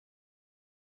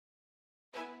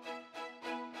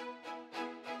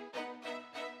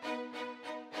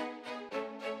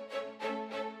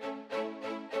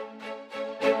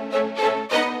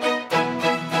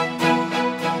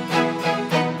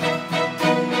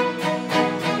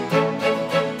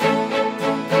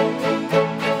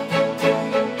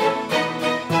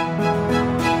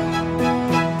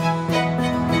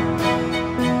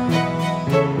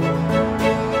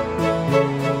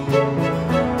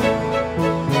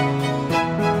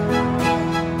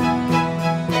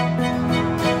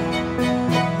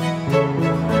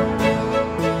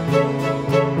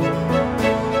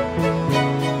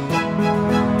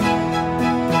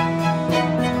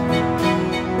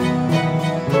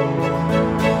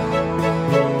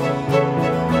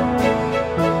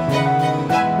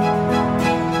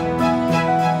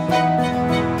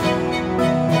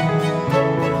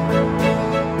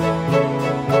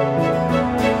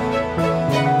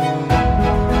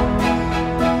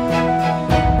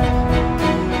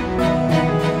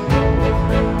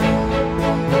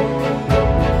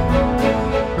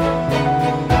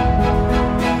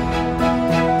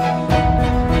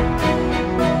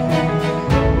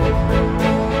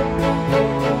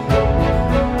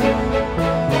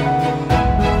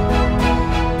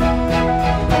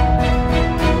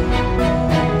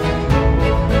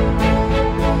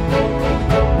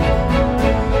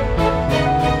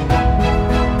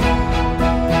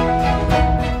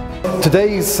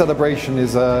Today's celebration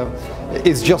is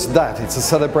just that. It's a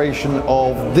celebration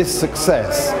of this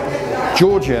success.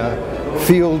 Georgia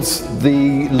fields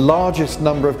the largest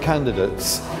number of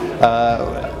candidates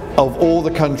of all the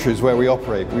countries where we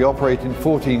operate. We operate in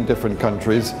 14 different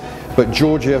countries, but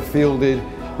Georgia fielded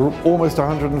almost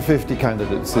 150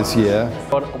 candidates this year.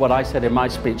 What I said in my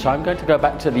speech, I'm going to go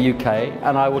back to the UK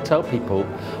and I will tell people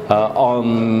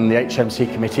on the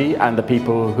HMC committee and the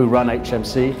people who run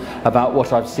HMC about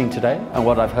what I've seen today and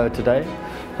what I've heard today,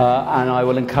 and I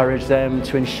will encourage them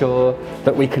to ensure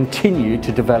that we continue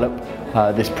to develop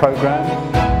this programme.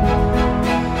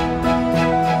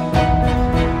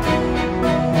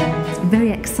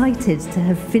 Very excited to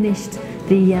have finished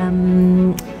the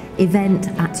event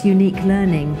at Unique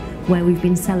Learning, where we've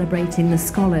been celebrating the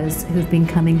scholars who've been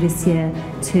coming this year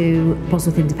to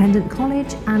Bosworth Independent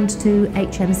College and to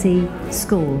HMC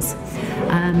schools.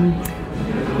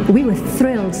 We were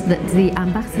thrilled that the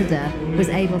ambassador was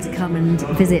able to come and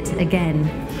visit again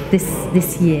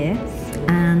this year,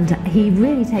 and he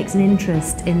really takes an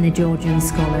interest in the Georgian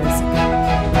scholars.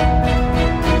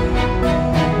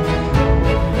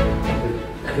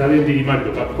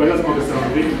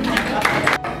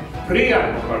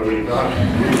 Prijam Karolina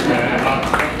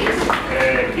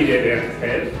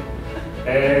kirjede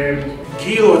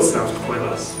kiitos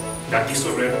kuelas ja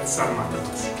kisoret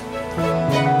samatakas.